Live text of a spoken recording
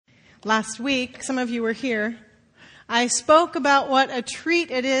Last week, some of you were here, I spoke about what a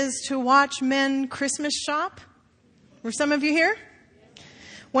treat it is to watch men Christmas shop. Were some of you here?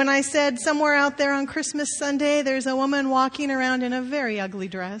 When I said somewhere out there on Christmas Sunday, there's a woman walking around in a very ugly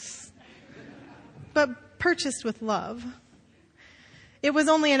dress, but purchased with love. It was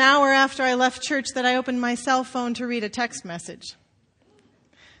only an hour after I left church that I opened my cell phone to read a text message.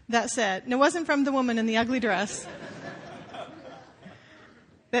 That said, and it wasn't from the woman in the ugly dress.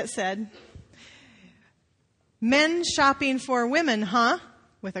 That said, men shopping for women, huh?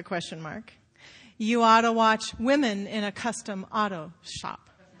 With a question mark. You ought to watch women in a custom auto shop.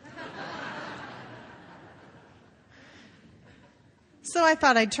 So I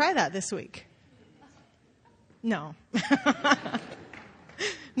thought I'd try that this week. No.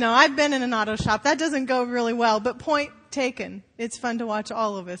 No, I've been in an auto shop. That doesn't go really well, but point taken. It's fun to watch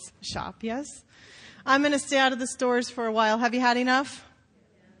all of us shop, yes? I'm going to stay out of the stores for a while. Have you had enough?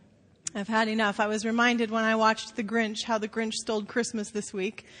 I've had enough. I was reminded when I watched The Grinch how The Grinch stole Christmas this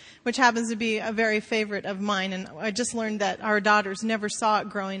week, which happens to be a very favorite of mine. And I just learned that our daughters never saw it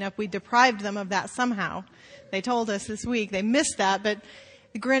growing up. We deprived them of that somehow. They told us this week they missed that, but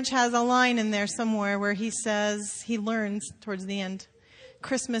The Grinch has a line in there somewhere where he says, he learns towards the end,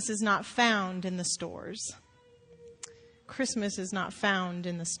 Christmas is not found in the stores. Christmas is not found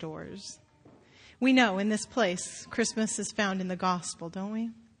in the stores. We know in this place, Christmas is found in the gospel, don't we?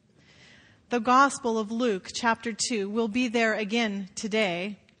 The Gospel of Luke, chapter 2, will be there again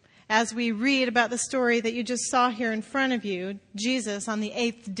today as we read about the story that you just saw here in front of you, Jesus on the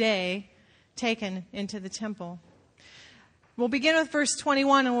 8th day taken into the temple. We'll begin with verse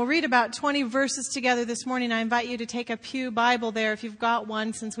 21, and we'll read about 20 verses together this morning. I invite you to take a pew Bible there if you've got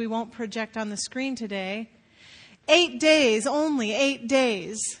one, since we won't project on the screen today. 8 days, only 8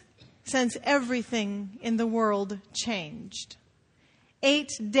 days, since everything in the world changed.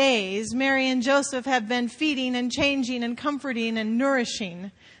 8 days, Mary and Joseph have been feeding and changing and comforting and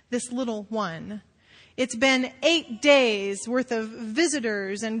nourishing this little one. It's been 8 days worth of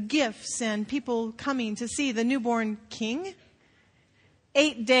visitors and gifts and people coming to see the newborn king.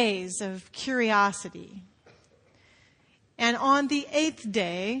 8 days of curiosity. And on the 8th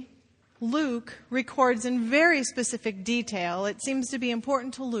day, Luke records in very specific detail, it seems to be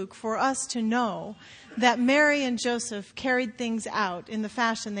important to Luke for us to know that Mary and Joseph carried things out in the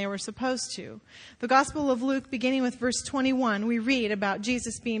fashion they were supposed to. The Gospel of Luke, beginning with verse 21, we read about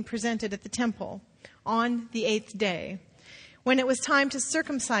Jesus being presented at the temple on the 8th day. When it was time to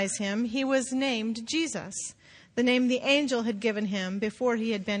circumcise him, he was named Jesus, the name the angel had given him before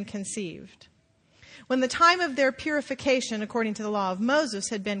he had been conceived. When the time of their purification, according to the law of Moses,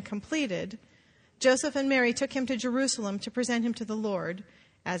 had been completed, Joseph and Mary took him to Jerusalem to present him to the Lord.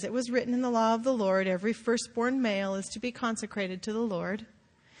 As it was written in the law of the Lord, every firstborn male is to be consecrated to the Lord,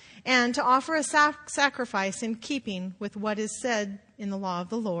 and to offer a sacrifice in keeping with what is said in the law of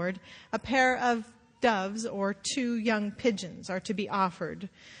the Lord. A pair of doves or 2 young pigeons are to be offered.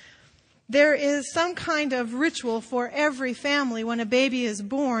 There is some kind of ritual for every family when a baby is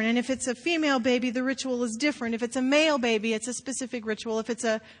born. And if it's a female baby, the ritual is different. If it's a male baby, it's a specific ritual. If it's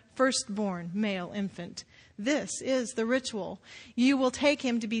a firstborn male infant, this is the ritual. You will take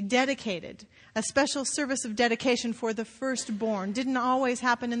him to be dedicated. A special service of dedication for the firstborn. Didn't always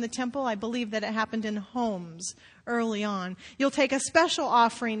happen in the temple. I believe that it happened in homes early on. You'll take a special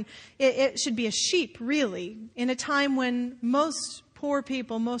offering. It should be a sheep, really, in a time when most poor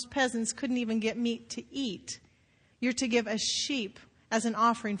people, most peasants couldn't even get meat to eat. You're to give a sheep as an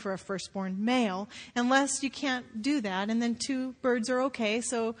offering for a firstborn male, unless you can't do that. And then 2 birds are okay,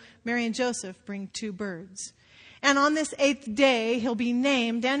 so Mary and Joseph bring 2 birds. And on this 8th day, he'll be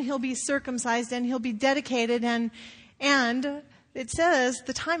named, and he'll be circumcised, and he'll be dedicated, and it says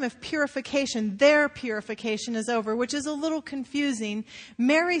the time of purification, their purification, is over, which is a little confusing.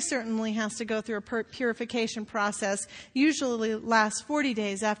 Mary certainly has to go through a purification process, usually lasts 40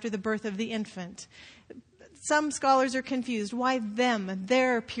 days after the birth of the infant. Some scholars are confused. Why them,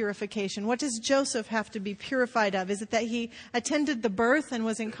 their purification? What does Joseph have to be purified of? Is it that he attended the birth and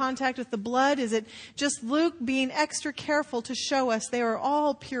was in contact with the blood? Is it just Luke being extra careful to show us they are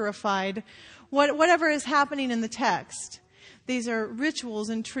all purified? Whatever is happening in the text. These are rituals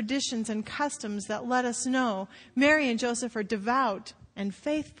and traditions and customs that let us know Mary and Joseph are devout and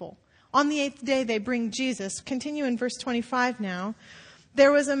faithful. On the 8th day, they bring Jesus. Continue in verse 25 now.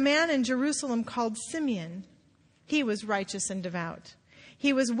 There was a man in Jerusalem called Simeon. He was righteous and devout.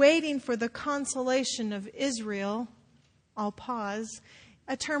 He was waiting for the consolation of Israel. I'll pause.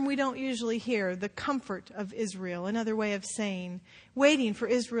 A term we don't usually hear, the comfort of Israel. Another way of saying waiting for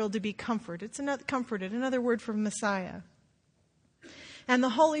Israel to be comforted. It's another word for Messiah. and the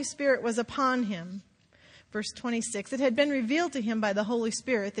Holy Spirit was upon him. Verse 26, it had been revealed to him by the Holy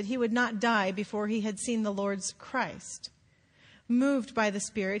Spirit that he would not die before he had seen the Lord's Christ. Moved by the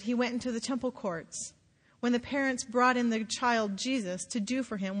Spirit, he went into the temple courts. When the parents brought in the child Jesus to do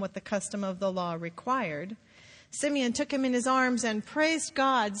for him what the custom of the law required, Simeon took him in his arms and praised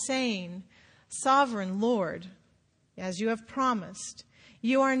God, saying, Sovereign Lord, as you have promised,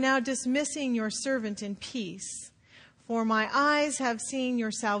 you are now dismissing your servant in peace. For my eyes have seen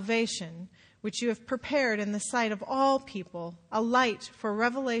your salvation, which you have prepared in the sight of all people, a light for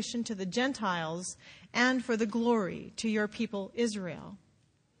revelation to the Gentiles and for the glory to your people Israel.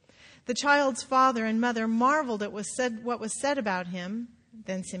 The child's father and mother marveled at what was said about him.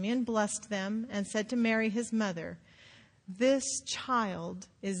 Then Simeon blessed them and said to Mary his mother, This child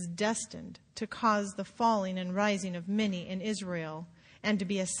is destined to cause the falling and rising of many in Israel, and to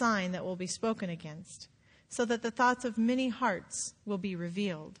be a sign that will be spoken against, so that the thoughts of many hearts will be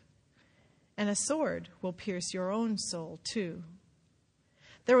revealed. And a sword will pierce your own soul too.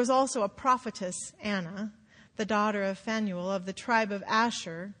 There was also a prophetess, Anna, the daughter of Phanuel of the tribe of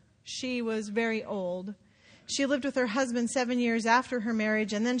Asher. She was very old. She lived with her husband 7 years after her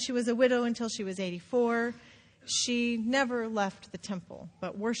marriage, and then she was a widow until she was 84. She never left the temple,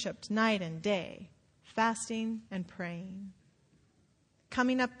 but worshipped night and day, fasting and praying.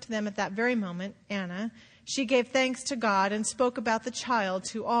 Coming up to them at that very moment, Anna, she gave thanks to God and spoke about the child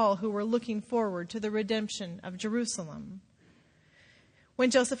to all who were looking forward to the redemption of Jerusalem. When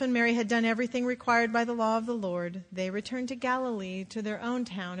Joseph and Mary had done everything required by the law of the Lord, they returned to Galilee, to their own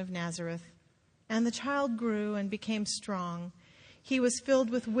town of Nazareth. And the child grew and became strong. He was filled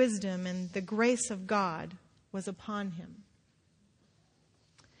with wisdom, and the grace of God was upon him.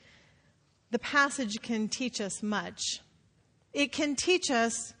 The passage can teach us much. It can teach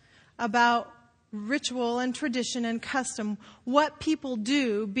us about ritual and tradition and custom, what people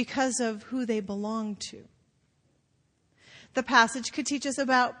do because of who they belong to. The passage could teach us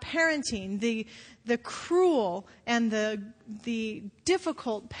about parenting, the cruel and the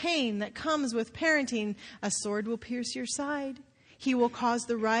difficult pain that comes with parenting. A sword will pierce your side. He will cause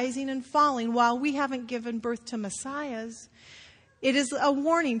the rising and falling. While we haven't given birth to messiahs, it is a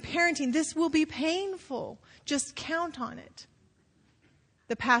warning. Parenting, this will be painful. Just count on it.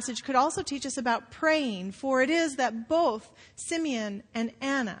 The passage could also teach us about praying, for it is that both Simeon and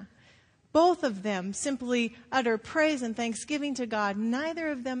Anna, both of them simply utter praise and thanksgiving to God. Neither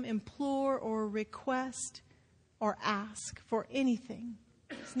of them implore or request or ask for anything.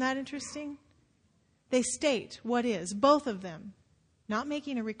 Isn't that interesting? They state what is, both of them, not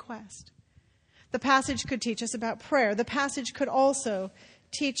making a request. The passage could teach us about prayer. The passage could also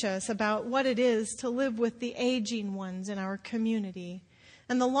teach us about what it is to live with the aging ones in our community.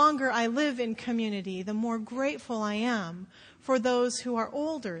 And the longer I live in community, the more grateful I am for those who are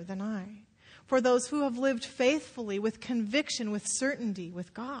older than I, for those who have lived faithfully, with conviction, with certainty,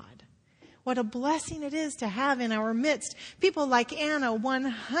 with God. What a blessing it is to have in our midst people like Anna,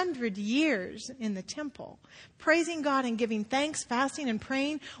 100 years in the temple, praising God and giving thanks, fasting and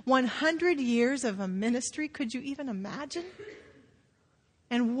praying. 100 years of a ministry. Could you even imagine?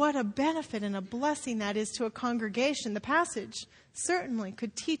 And what a benefit and a blessing that is to a congregation. The passage certainly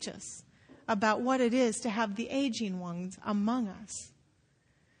could teach us about what it is to have the aging ones among us.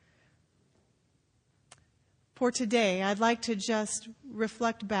 For today, I'd like to just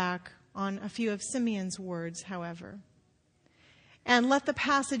reflect back on a few of Simeon's words, however, and let the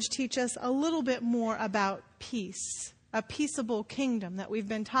passage teach us a little bit more about peace, a peaceable kingdom that we've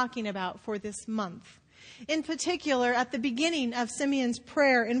been talking about for this month. In particular, at the beginning of Simeon's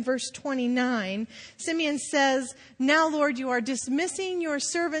prayer in verse 29, Simeon says, Now, Lord, you are dismissing your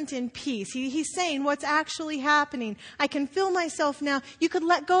servant in peace. He's saying what's actually happening. I can feel myself now. You could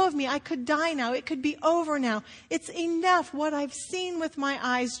let go of me. I could die now. It could be over now. It's enough. What I've seen with my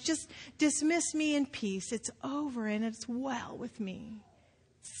eyes, just dismiss me in peace. It's over and it's well with me.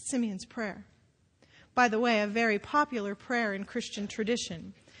 It's Simeon's prayer. By the way, a very popular prayer in Christian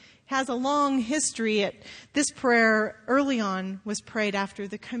tradition. Has a long history. This prayer early on was prayed after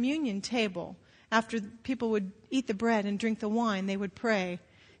the communion table. After people would eat the bread and drink the wine, they would pray,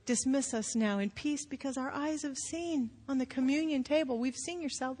 Dismiss us now in peace, because our eyes have seen on the communion table. We've seen your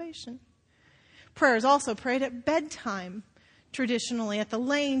salvation. Prayer is also prayed at bedtime, traditionally, at the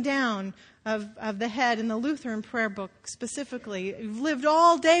laying down of the head in the Lutheran prayer book specifically. You've lived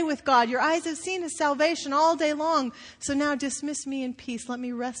all day with God. Your eyes have seen his salvation all day long. So now dismiss me in peace. Let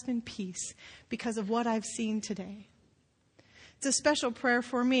me rest in peace because of what I've seen today. It's a special prayer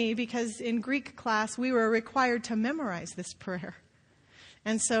for me because in Greek class we were required to memorize this prayer.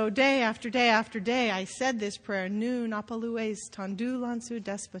 And so day after day after day, I said this prayer, Nu napalues tandu lansu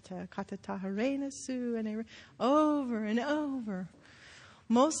despota katataharena su, and over and over,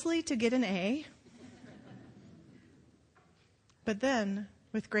 mostly to get an A, but then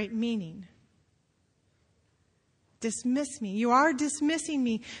with great meaning. Dismiss me. You are dismissing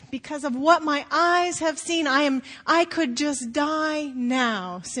me because of what my eyes have seen. I could just die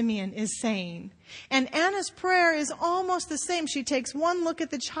now, Simeon is saying. And Anna's prayer is almost the same. She takes one look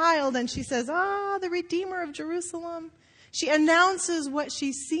at the child and she says, the Redeemer of Jerusalem. She announces what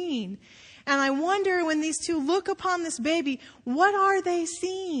she's seen. And I wonder, when these two look upon this baby, what are they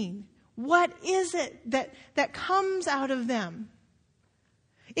seeing? What is it that comes out of them?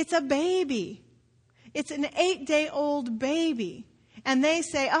 It's a baby. It's an 8-day-old baby. And they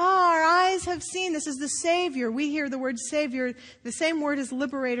say, our eyes have seen. This is the Savior. We hear the word Savior, the same word as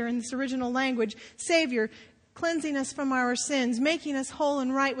liberator in this original language. Savior, cleansing us from our sins, making us whole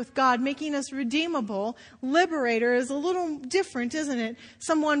and right with God, making us redeemable. Liberator is a little different, isn't it?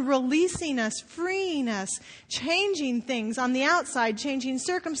 Someone releasing us, freeing us, changing things on the outside, changing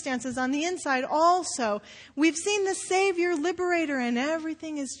circumstances on the inside also. We've seen the Savior, liberator, and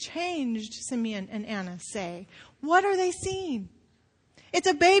everything is changed, Simeon and Anna say. What are they seeing? It's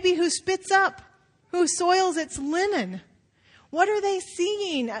a baby who spits up, who soils its linen. What are they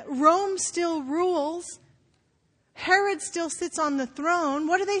seeing? Rome still rules. Herod still sits on the throne.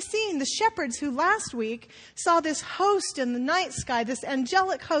 What are they seeing? The shepherds who last week saw this host in the night sky, this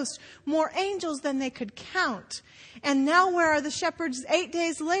angelic host, more angels than they could count. And now where are the shepherds 8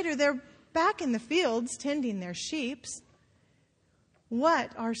 days later? They're back in the fields tending their sheep.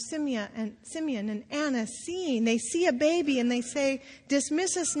 What are Simeon and Anna seeing? They see a baby and they say,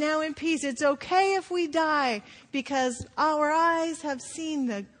 dismiss us now in peace. It's okay if we die because our eyes have seen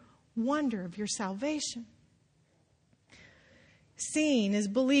the wonder of your salvation. Seeing is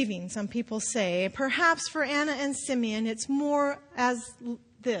believing, some people say. Perhaps for Anna and Simeon, it's more as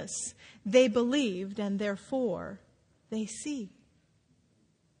this. They believed and therefore they see.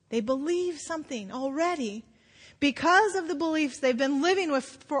 They believe something already. Because of the beliefs they've been living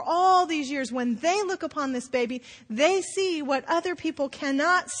with for all these years, when they look upon this baby, they see what other people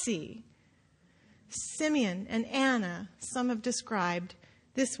cannot see. Simeon and Anna, some have described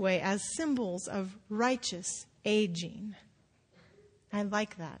this way as symbols of righteous aging. I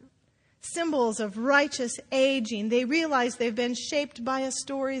like that. Symbols of righteous aging. They realize they've been shaped by a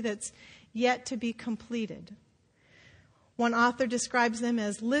story that's yet to be completed. One author describes them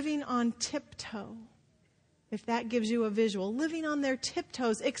as living on tiptoe. If that gives you a visual, living on their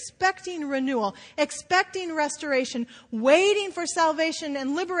tiptoes, expecting renewal, expecting restoration, waiting for salvation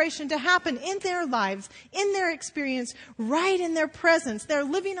and liberation to happen in their lives, in their experience, right in their presence. They're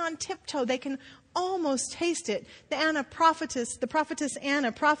living on tiptoe. They can almost taste it. The prophetess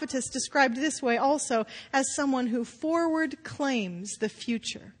Anna, described this way also as someone who forward claims the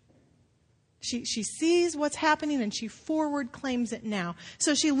future. She sees what's happening and she forward claims it now.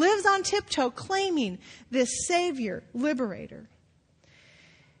 So she lives on tiptoe claiming this Savior, liberator.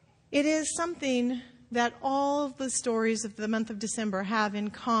 It is something that all of the stories of the month of December have in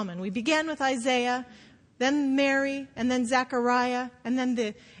common. We began with Isaiah, then Mary, and then Zechariah, and then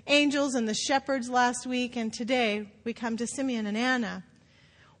the angels and the shepherds last week, and today we come to Simeon and Anna.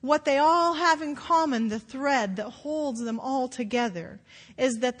 What they all have in common, the thread that holds them all together,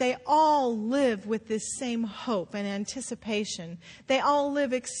 is that they all live with this same hope and anticipation. They all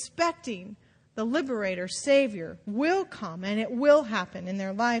live expecting the liberator, Savior, will come, and it will happen in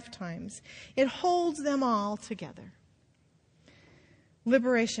their lifetimes. It holds them all together.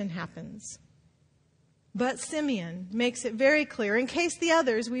 Liberation happens. But Simeon makes it very clear, in case the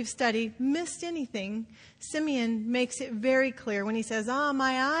others we've studied missed anything, Simeon makes it very clear when he says,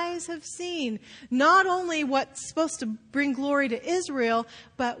 my eyes have seen not only what's supposed to bring glory to Israel,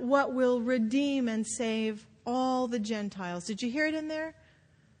 but what will redeem and save all the Gentiles. Did you hear it in there?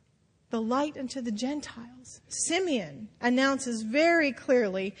 The light unto the Gentiles. Simeon announces very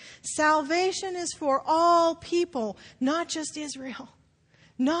clearly, salvation is for all people, not just Israel.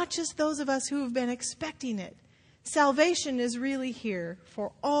 Not just those of us who have been expecting it. Salvation is really here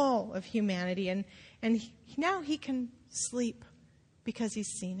for all of humanity. And now he can sleep because he's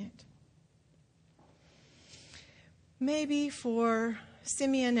seen it. Maybe for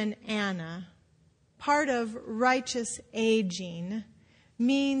Simeon and Anna, part of righteous aging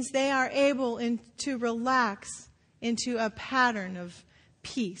means they are able to relax into a pattern of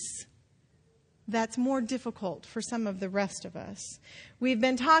peace. That's more difficult for some of the rest of us. We've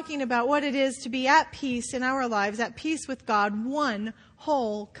been talking about what it is to be at peace in our lives, at peace with God, one,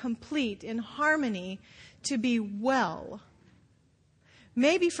 whole, complete, in harmony, to be well.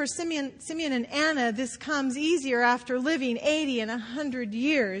 Maybe for Simeon and Anna, this comes easier after living 80 and 100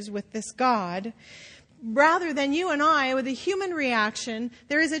 years with this God. Rather than you and I, with a human reaction,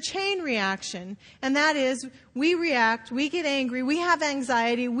 there is a chain reaction. And that is, we react, we get angry, we have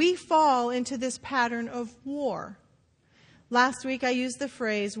anxiety, we fall into this pattern of war. Last week I used the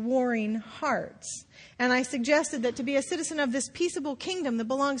phrase, warring hearts. And I suggested that to be a citizen of this peaceable kingdom that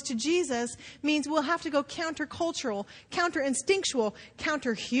belongs to Jesus means we'll have to go countercultural, counterinstinctual,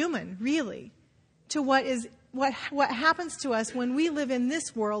 counterhuman, really, to what happens to us when we live in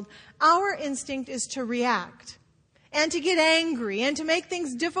this world. Our instinct is to react and to get angry and to make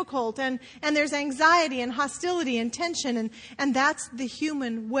things difficult. And there's anxiety and hostility and tension. And that's the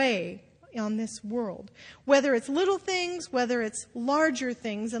human way on this world. Whether it's little things, whether it's larger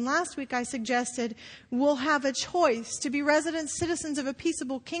things. And last week I suggested we'll have a choice. To be resident citizens of a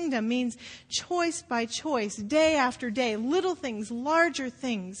peaceable kingdom means choice by choice, day after day, little things, larger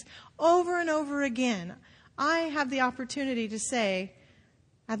things, over and over again. I have the opportunity to say,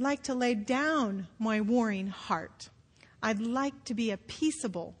 I'd like to lay down my warring heart. I'd like to be a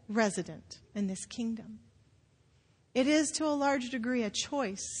peaceable resident in this kingdom. It is to a large degree a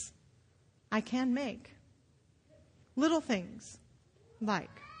choice I can make. Little things like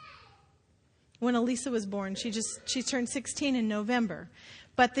when Elisa was born, she turned 16 in November.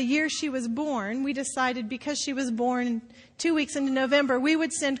 But the year she was born, we decided because she was born 2 weeks into November, we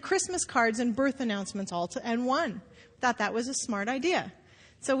would send Christmas cards and birth announcements all in one. Thought that was a smart idea.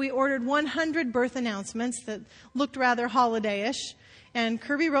 So we ordered 100 birth announcements that looked rather holiday-ish. And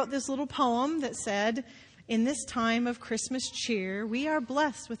Kirby wrote this little poem that said, "In this time of Christmas cheer, we are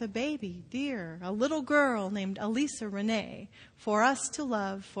blessed with a baby, dear, a little girl named Elisa Renee, for us to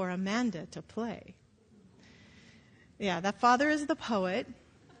love, for Amanda to play." Yeah, that father is the poet.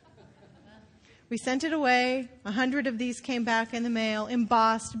 We sent it away. 100 of these came back in the mail,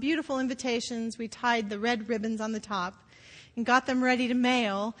 embossed, beautiful invitations. We tied the red ribbons on the top and got them ready to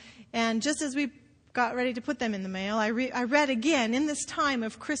mail. And just as we got ready to put them in the mail, I read again, "In this time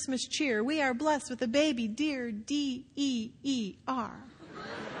of Christmas cheer, we are blessed with a baby, dear, D-E-E-R."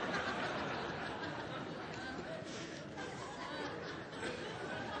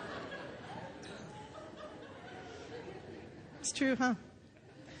 It's true, huh?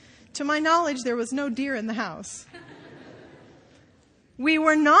 To my knowledge, there was no deer in the house. We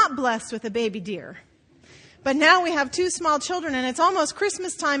were not blessed with a baby deer. But now we have 2 small children, and it's almost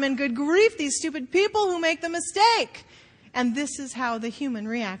Christmas time, and good grief, these stupid people who make the mistake. And this is how the human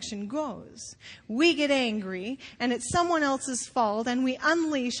reaction goes. We get angry, and it's someone else's fault, and we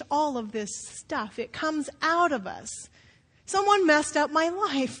unleash all of this stuff. It comes out of us. Someone messed up my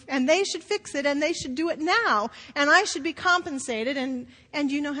life, and they should fix it, and they should do it now, and I should be compensated, and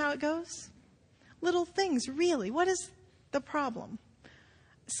you know how it goes? Little things, really. What is the problem?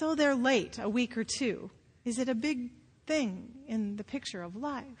 So they're late, a week or 2. Is it a big thing in the picture of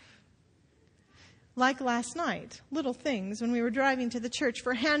life? Like last night, little things when we were driving to the church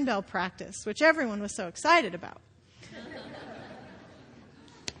for handbell practice, which everyone was so excited about.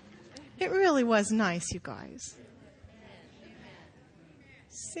 It really was nice, you guys.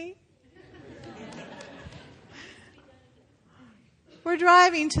 See? We're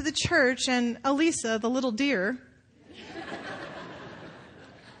driving to the church, and Elisa, the little deer,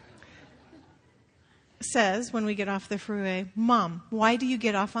 says when we get off the freeway, "Mom, why do you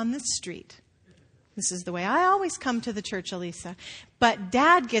get off on this street?" "This is the way I always come to the church, Elisa. But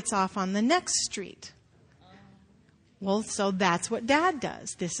Dad gets off on the next street." "Well, so that's what Dad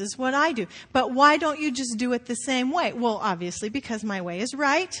does. This is what I do. But why don't you just do it the same way?" "Well, obviously, because my way is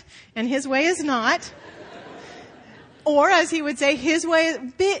right and his way is not." Or, as he would say, his way is...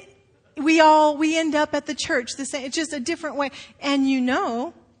 We end up at the church the same. It's just a different way. And you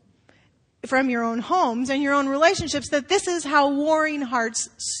know from your own homes and your own relationships that this is how warring hearts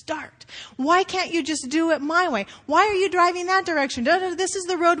start. Why can't you just do it my way? Why are you driving that direction? This is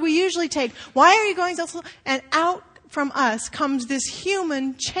the road we usually take. Why are you going so slow? And out from us comes this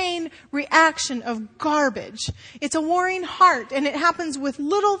human chain reaction of garbage. It's a warring heart, and it happens with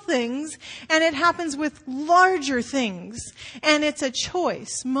little things, and it happens with larger things. And it's a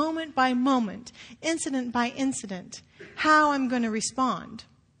choice, moment by moment, incident by incident, how I'm going to respond.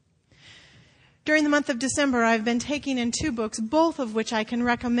 During the month of December, I've been taking in 2 books, both of which I can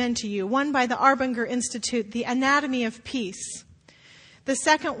recommend to you. One by the Arbinger Institute, The Anatomy of Peace. The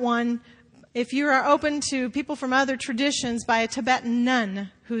second one, if you are open to people from other traditions, by a Tibetan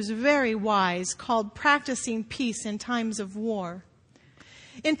nun who's very wise, called Practicing Peace in Times of War.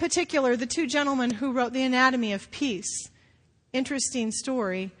 In particular, the 2 gentlemen who wrote The Anatomy of Peace. Interesting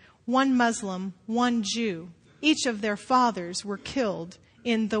story. One Muslim, one Jew. each of their fathers were killed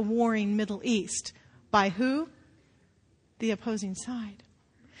in the warring Middle East. By who? The opposing side.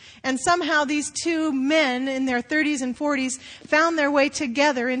 And somehow these two men in their 30s and 40s found their way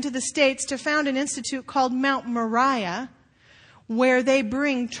together into the States to found an institute called Mount Moriah, where they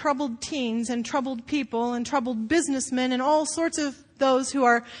bring troubled teens and troubled people and troubled businessmen and all sorts of those who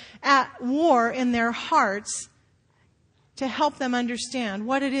are at war in their hearts to help them understand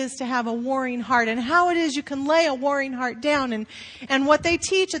what it is to have a warring heart and how it is you can lay a warring heart down. And what they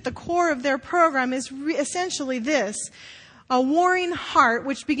teach at the core of their program is essentially this. A warring heart,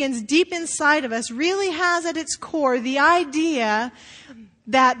 which begins deep inside of us, really has at its core the idea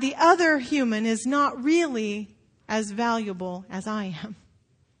that the other human is not really as valuable as I am.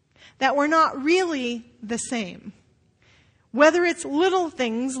 That we're not really the same. Whether it's little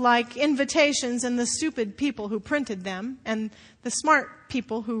things like invitations and the stupid people who printed them and the smart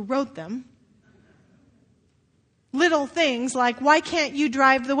people who wrote them. Little things like, why can't you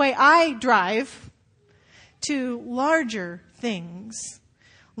drive the way I drive? To larger things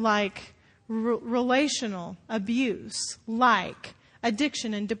like relational abuse, like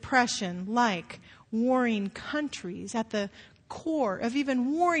addiction and depression, like warring countries. At the core of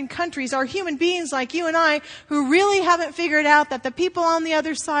even warring countries are human beings like you and I who really haven't figured out that the people on the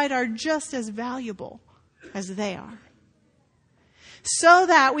other side are just as valuable as they are. So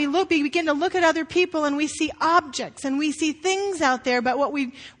that we begin to look at other people and we see objects and we see things out there, but what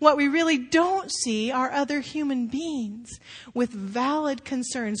we really don't see are other human beings with valid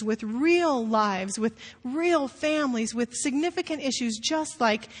concerns, with real lives, with real families, with significant issues just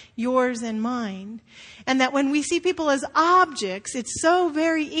like yours and mine. And that when we see people as objects, it's so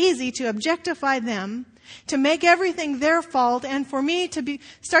very easy to objectify them, to make everything their fault, and for me to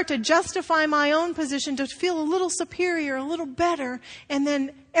start to justify my own position, to feel a little superior, a little better, and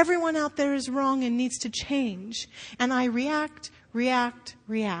then everyone out there is wrong and needs to change. And I react.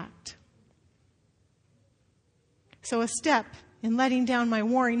 So a step in letting down my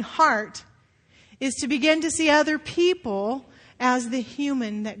warring heart is to begin to see other people as the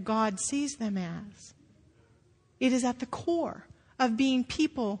human that God sees them as. It is at the core of being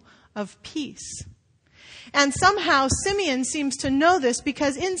people of peace. And somehow Simeon seems to know this,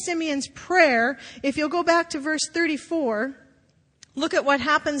 because in Simeon's prayer, if you'll go back to verse 34, look at what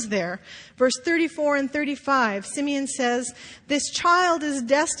happens there. Verse 34 and 35, Simeon says, "This child is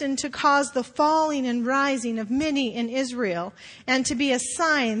destined to cause the falling and rising of many in Israel, and to be a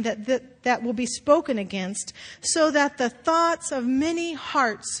sign that will be spoken against, so that the thoughts of many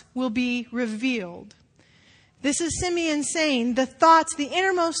hearts will be revealed." This is Simeon saying the thoughts, the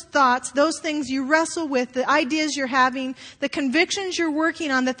innermost thoughts, those things you wrestle with, the ideas you're having, the convictions you're working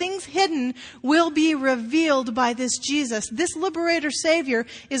on, the things hidden will be revealed by this Jesus. This liberator Savior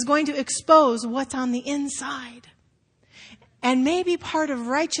is going to expose what's on the inside. And maybe part of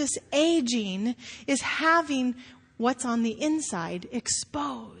righteous aging is having what's on the inside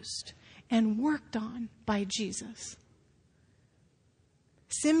exposed and worked on by Jesus.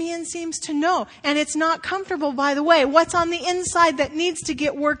 Simeon seems to know, and it's not comfortable, by the way, what's on the inside that needs to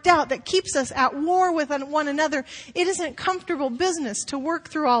get worked out, that keeps us at war with one another. It isn't comfortable business to work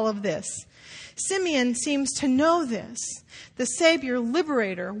through all of this. Simeon seems to know this. The Savior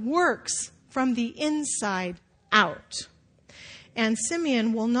liberator works from the inside out. And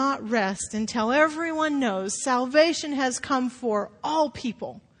Simeon will not rest until everyone knows salvation has come for all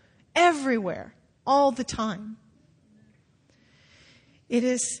people, everywhere, all the time. It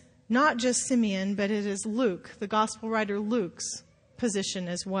is not just Simeon, but it is Luke, the gospel writer Luke's position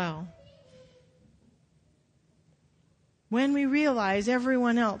as well. When we realize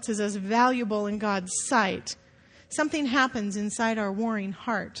everyone else is as valuable in God's sight, something happens inside our warring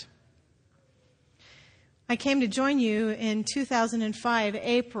heart. I came to join you in 2005,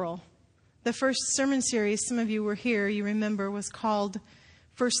 April. The first sermon series, some of you were here, you remember, was called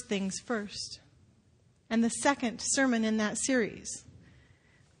First Things First. And the second sermon in that series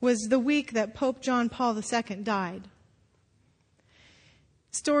was the week that Pope John Paul II died.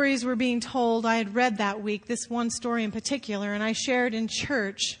 Stories were being told. I had read that week, this one story in particular, and I shared in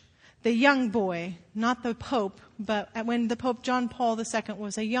church the young boy, not the Pope, but when the Pope John Paul II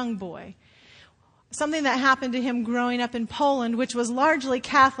was a young boy. Something that happened to him growing up in Poland, which was largely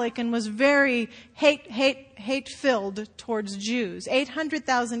Catholic and was very hate-filled towards Jews.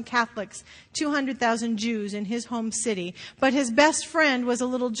 800,000 Catholics, 200,000 Jews in his home city. But his best friend was a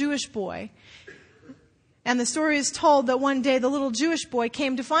little Jewish boy. And the story is told that one day the little Jewish boy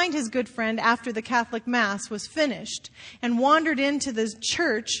came to find his good friend after the Catholic Mass was finished and wandered into the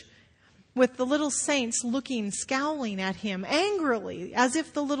church with the little saints looking, scowling at him angrily, as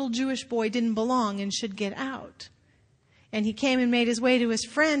if the little Jewish boy didn't belong and should get out. And he came and made his way to his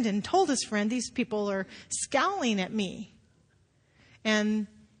friend and told his friend, these people are scowling at me. And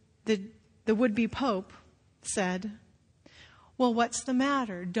the would-be Pope said, well, what's the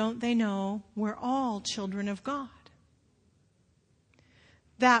matter? Don't they know we're all children of God?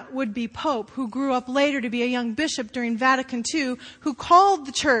 That would-be Pope, who grew up later to be a young bishop during Vatican II, who called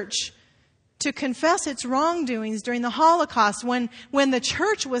the church to confess its wrongdoings during the Holocaust, when the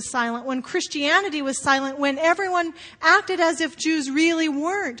church was silent, when Christianity was silent, when everyone acted as if Jews really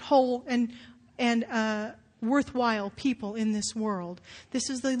weren't whole and worthwhile people in this world. This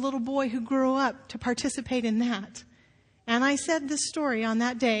is the little boy who grew up to participate in that. And I said this story on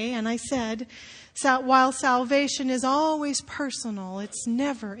that day, and I said, while salvation is always personal, it's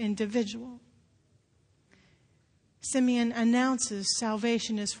never individual. Simeon announces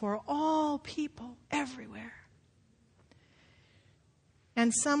salvation is for all people everywhere.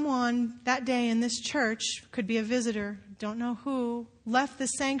 And someone that day in this church, could be a visitor, don't know who, left the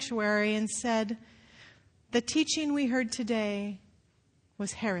sanctuary and said, the teaching we heard today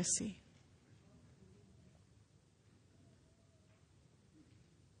was heresy.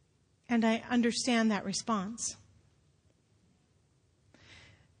 And I understand that response.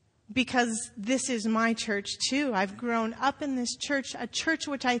 Because this is my church too. I've grown up in this church, a church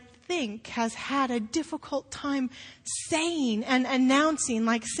which I think has had a difficult time saying and announcing,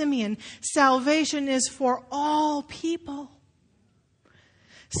 like Simeon, salvation is for all people.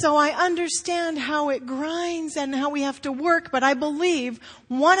 So I understand how it grinds and how we have to work, but I believe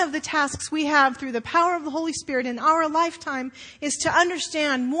one of the tasks we have through the power of the Holy Spirit in our lifetime is to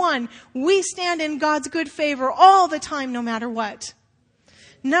understand, one, we stand in God's good favor all the time, no matter what.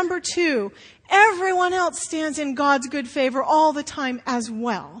 Number two, everyone else stands in God's good favor all the time as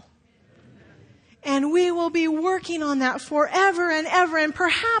well. And we will be working on that forever and ever. And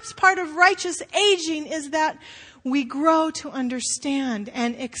perhaps part of righteous aging is that we grow to understand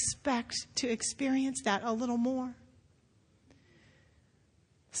and expect to experience that a little more.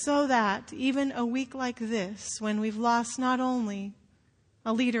 So that even a week like this, when we've lost not only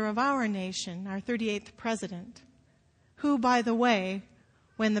a leader of our nation, our 38th president, who, by the way,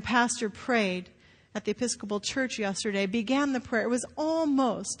 when the pastor prayed at the Episcopal Church yesterday, began the prayer. It was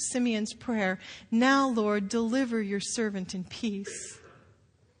almost Simeon's prayer. Now, Lord, deliver your servant in peace.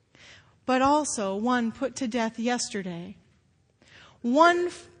 But also one put to death yesterday. One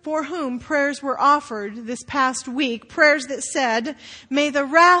for whom prayers were offered this past week. Prayers that said, may the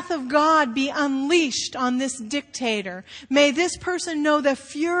wrath of God be unleashed on this dictator. May this person know the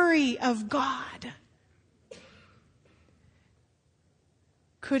fury of God.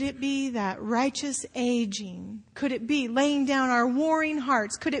 Could it be that righteous aging? Could it be laying down our warring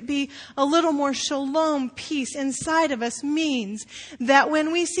hearts? Could it be a little more shalom, peace inside of us means that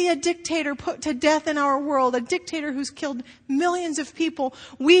when we see a dictator put to death in our world, a dictator who's killed millions of people,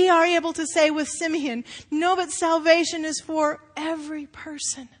 we are able to say with Simeon, no, but salvation is for every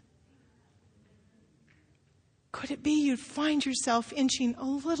person. Could it be you'd find yourself inching a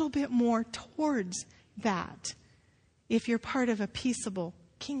little bit more towards that if you're part of a peaceable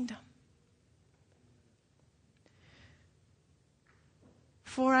kingdom?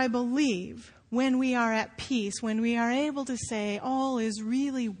 For I believe when we are at peace, when we are able to say all is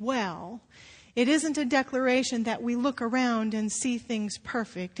really well, it isn't a declaration that we look around and see things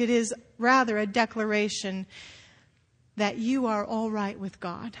perfect. It is rather a declaration that you are all right with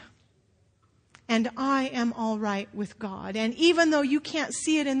God. And I am all right with God. And even though you can't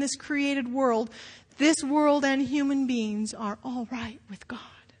see it in this created world, this world and human beings are all right with God.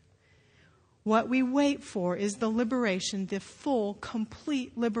 What we wait for is the liberation, the full,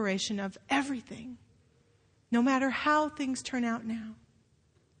 complete liberation of everything, no matter how things turn out now.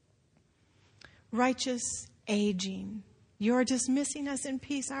 Righteous aging. You're dismissing us in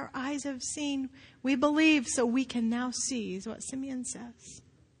peace. Our eyes have seen. We believe, so we can now see, is what Simeon says.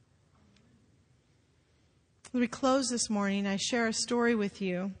 As we close this morning, I share a story with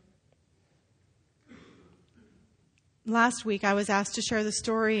you. Last week, I was asked to share the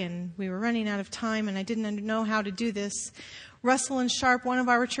story, and we were running out of time, and I didn't know how to do this. Russell and Sharp, one of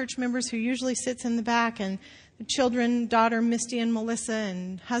our church members who usually sits in the back, and the children, daughter Misty and Melissa,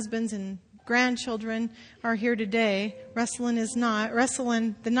 and husbands and grandchildren are here today. Russelin is not.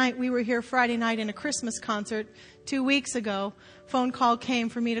 Russelin, the night we were here Friday night in a Christmas concert 2 weeks ago, phone call came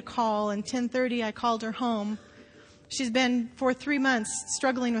for me to call, and 10:30 I called her home. She's been, for 3 months,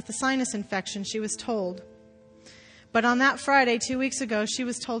 struggling with a sinus infection, she was told. But on that Friday, 2 weeks ago, she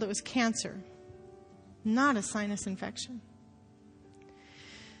was told it was cancer, not a sinus infection.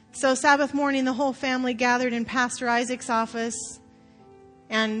 So Sabbath morning, the whole family gathered in Pastor Isaac's office,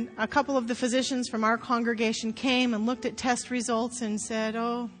 and a couple of the physicians from our congregation came and looked at test results and said,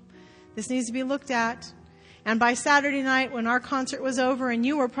 oh, this needs to be looked at. And by Saturday night, when our concert was over and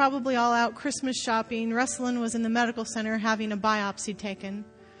you were probably all out Christmas shopping, Ruslan was in the medical center having a biopsy taken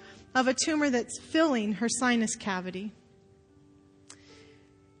of a tumor that's filling her sinus cavity.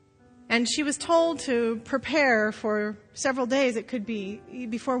 And she was told to prepare for several days, it could be,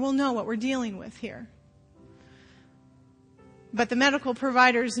 before we'll know what we're dealing with here. But the medical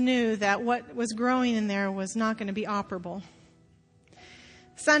providers knew that what was growing in there was not going to be operable.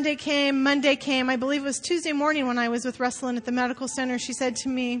 Sunday came, Monday came. I believe it was Tuesday morning when I was with Ruslan at the medical center. She said to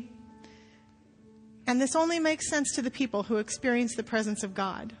me, and this only makes sense to the people who experience the presence of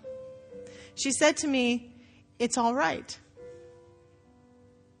God. She said to me, it's all right.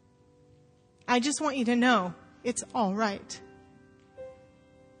 I just want you to know it's all right.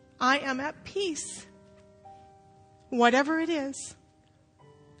 I am at peace. Whatever it is.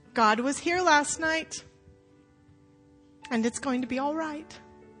 God was here last night, and it's going to be all right.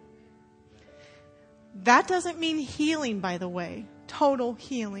 That doesn't mean healing, by the way, total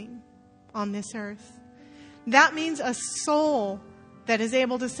healing on this earth. That means a soul that is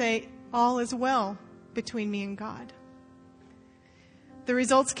able to say, all is well between me and God. The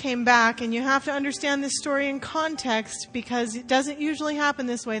results came back, and you have to understand this story in context because it doesn't usually happen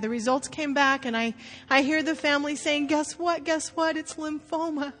this way. The results came back, and I hear the family saying, guess what? Guess what? It's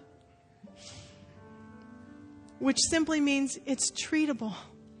lymphoma. Which simply means it's treatable.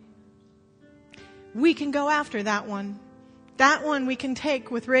 We can go after that one. That one we can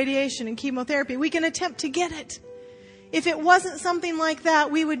take with radiation and chemotherapy. We can attempt to get it. If it wasn't something like that,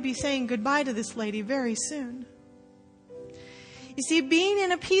 we would be saying goodbye to this lady very soon. You see, being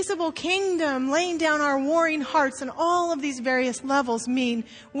in a peaceable kingdom, laying down our warring hearts, and all of these various levels mean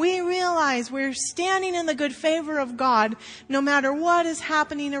we realize we're standing in the good favor of God. No matter what is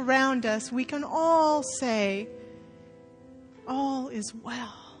happening around us, we can all say, all is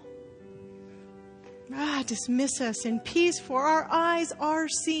well. Dismiss us in peace, for our eyes are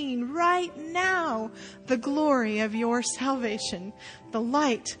seeing right now the glory of your salvation, the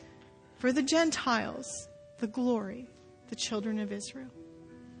light for the Gentiles, the glory, the children of Israel.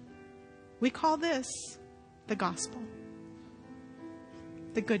 We call this the gospel,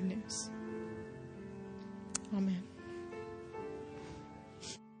 the good news. Amen.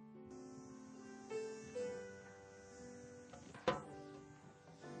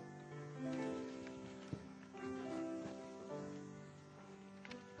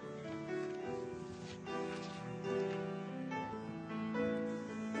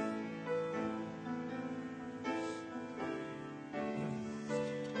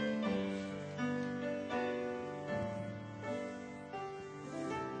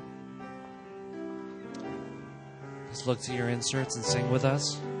 Just look to your inserts and sing with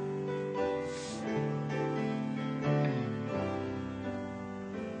us.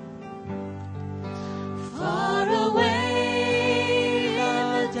 Far away in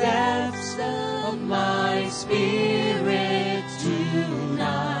the depths of my spirit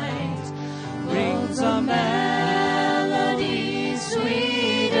tonight rings a melody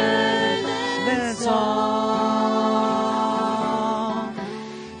sweeter than song.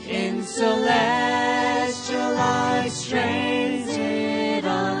 In celestial light strains it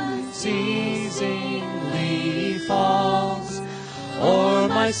unceasingly falls o'er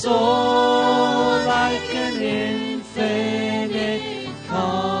my soul like an infinite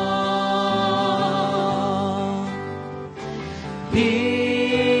calm.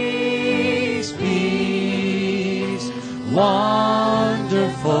 Peace, peace, wonderful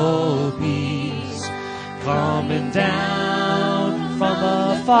peace, coming down from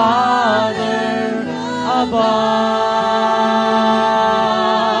the Father above.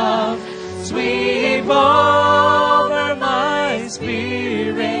 Sweep over my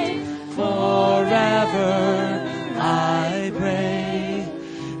spirit forever, I pray,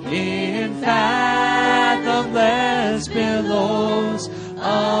 in fathomless billows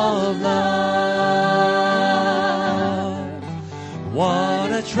of love.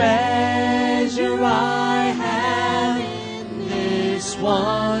 What a treasure I have in this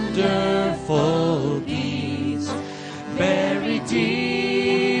wonderful peace, buried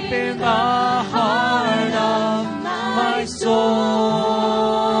deep in the heart of my soul,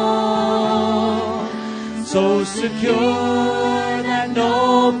 so secure that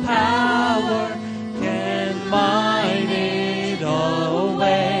no power can mine it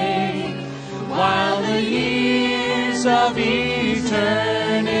away, while the years of eternity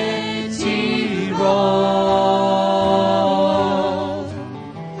roll.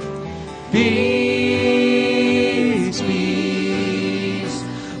 Peace, peace,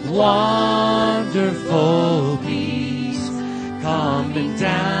 wonderful peace, coming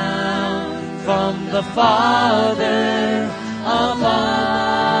down from the Father above.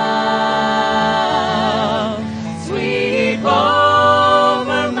 Sweep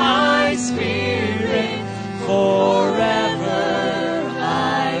over my spirit, forever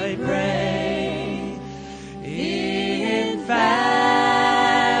I pray. In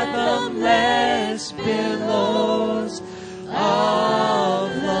fathomless billows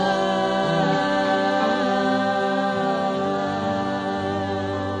of love.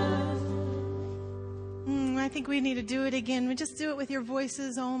 I think we need to do it again. We just do it with your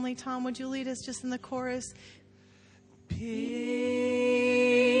voices only. Tom, would you lead us just in the chorus? Peace,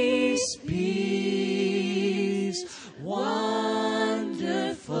 peace,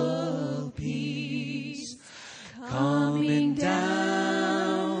 wonderful peace, coming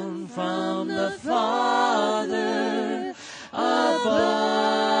down from the Father above.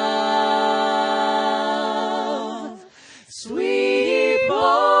 Sweep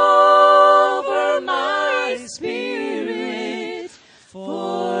over my spirit,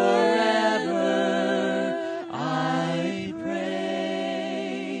 forever I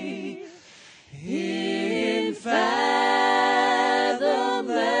pray. In fathomless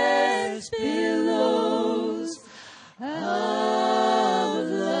billows of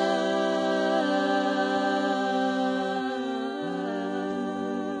love.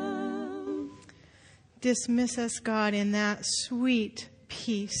 Dismiss us, God, in that sweet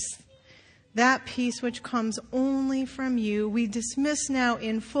peace. That peace which comes only from you, we dismiss now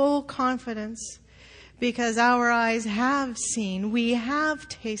in full confidence, because our eyes have seen, we have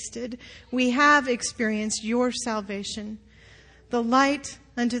tasted, we have experienced your salvation. The light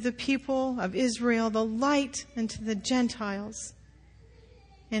unto the people of Israel, the light unto the Gentiles.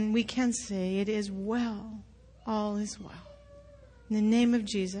 And we can say, it is well, all is well. In the name of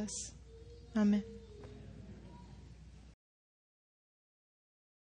Jesus, amen.